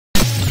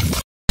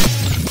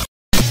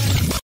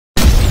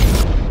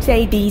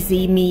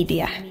JDZ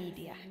Media.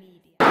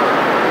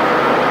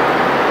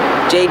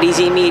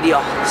 JDZ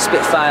Media,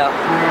 Spitfire,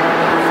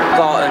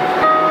 Garton,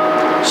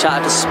 shout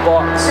out to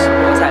Sparks,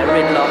 like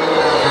Riddler,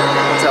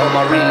 to all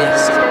my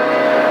realist.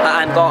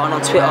 I'm Garton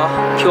on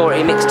Twitter,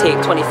 Purity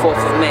Mixtape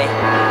 24th of May,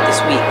 this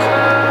week.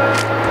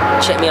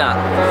 Check me out.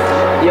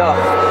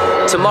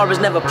 Yo, tomorrow's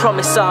never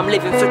promised, so I'm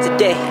living for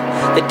today.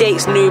 The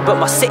date's new, but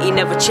my city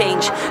never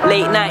changed.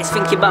 Late nights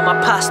thinking about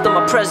my past and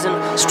my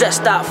present.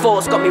 Stressed out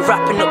thoughts got me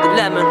wrapping up the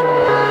lemon.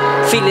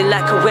 Feeling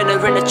like a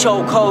winner in a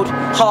chokehold.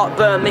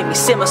 Heartburn make me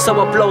simmer, so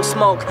I blow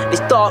smoke. This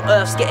dark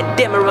earth's getting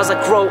dimmer as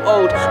I grow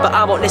old, but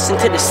I won't listen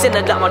to the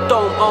sinner that my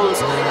dome owns.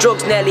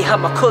 Drugs nearly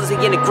had my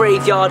cousin in a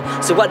graveyard,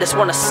 so I just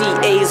wanna see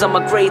A's on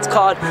my grades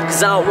card.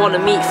 Cause I don't wanna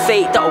meet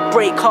fate that'll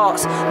break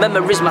hearts.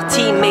 Memories my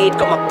team made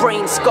got my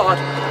brain scarred.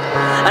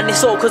 And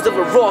it's all cause of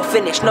a raw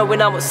finish,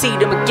 knowing I won't see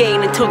them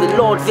again until the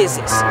Lord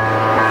visits.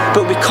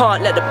 But we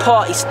can't let the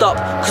party stop,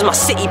 cause my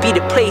city be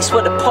the place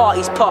where the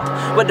parties pop.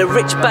 Where the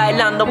rich buy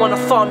land, I wanna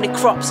farm the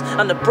crops,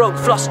 and the broke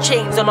floss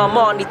chains on our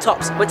Marnie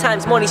tops. Where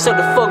time's money, so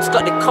the thugs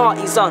got the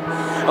carties on.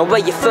 And where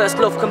your first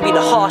love can be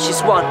the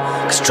harshest one,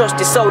 cause trust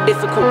is so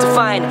difficult to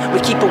find. We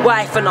keep a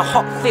wife and a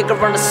hot figure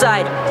on the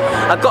side.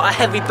 I got a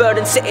heavy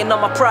burden sitting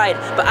on my pride,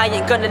 but I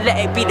ain't gonna let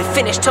it be the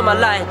finish to my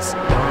lines.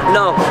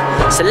 No,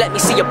 so let me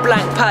see a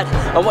blank pad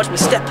and watch me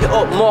step it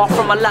up more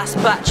from my last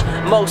batch.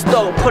 Most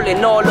dope,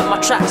 pulling all of my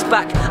tracks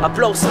back. I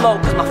blow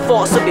smoke cause my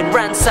thoughts have been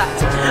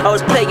ransacked. I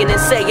was playing and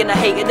saying I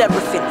hated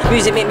everything.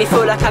 Music made me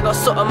feel like I got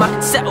something I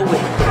can settle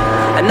with.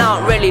 And I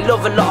don't really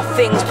love a lot of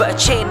things, but a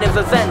chain of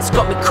events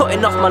got me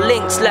cutting off my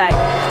links like.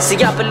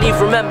 See, I believe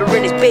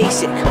remembering is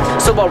basic,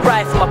 so I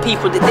write for my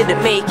people that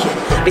didn't make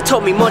it. They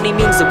told me money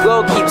means the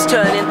world keeps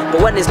turning,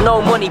 but when there's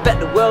no money, bet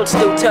the world's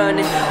still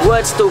turning.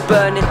 Words still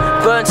burning,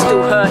 burn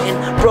still hurting.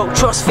 Broke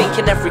trust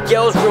thinking every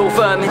girl's real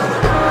vermin.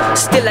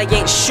 Still I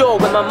ain't sure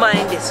where my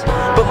mind is,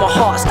 but my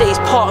heart stays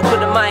parked where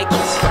the mic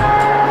is.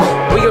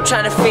 We all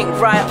trying to think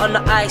right on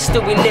the ice,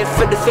 still we live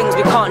for the things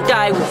we can't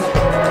die with.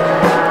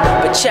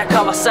 But check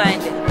how I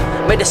signed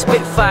it, made the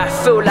Spitfire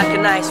feel like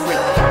a nice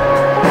ring.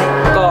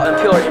 Garton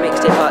Purity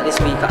Mixtape out this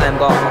week, I am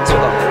Garton on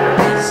Twitter.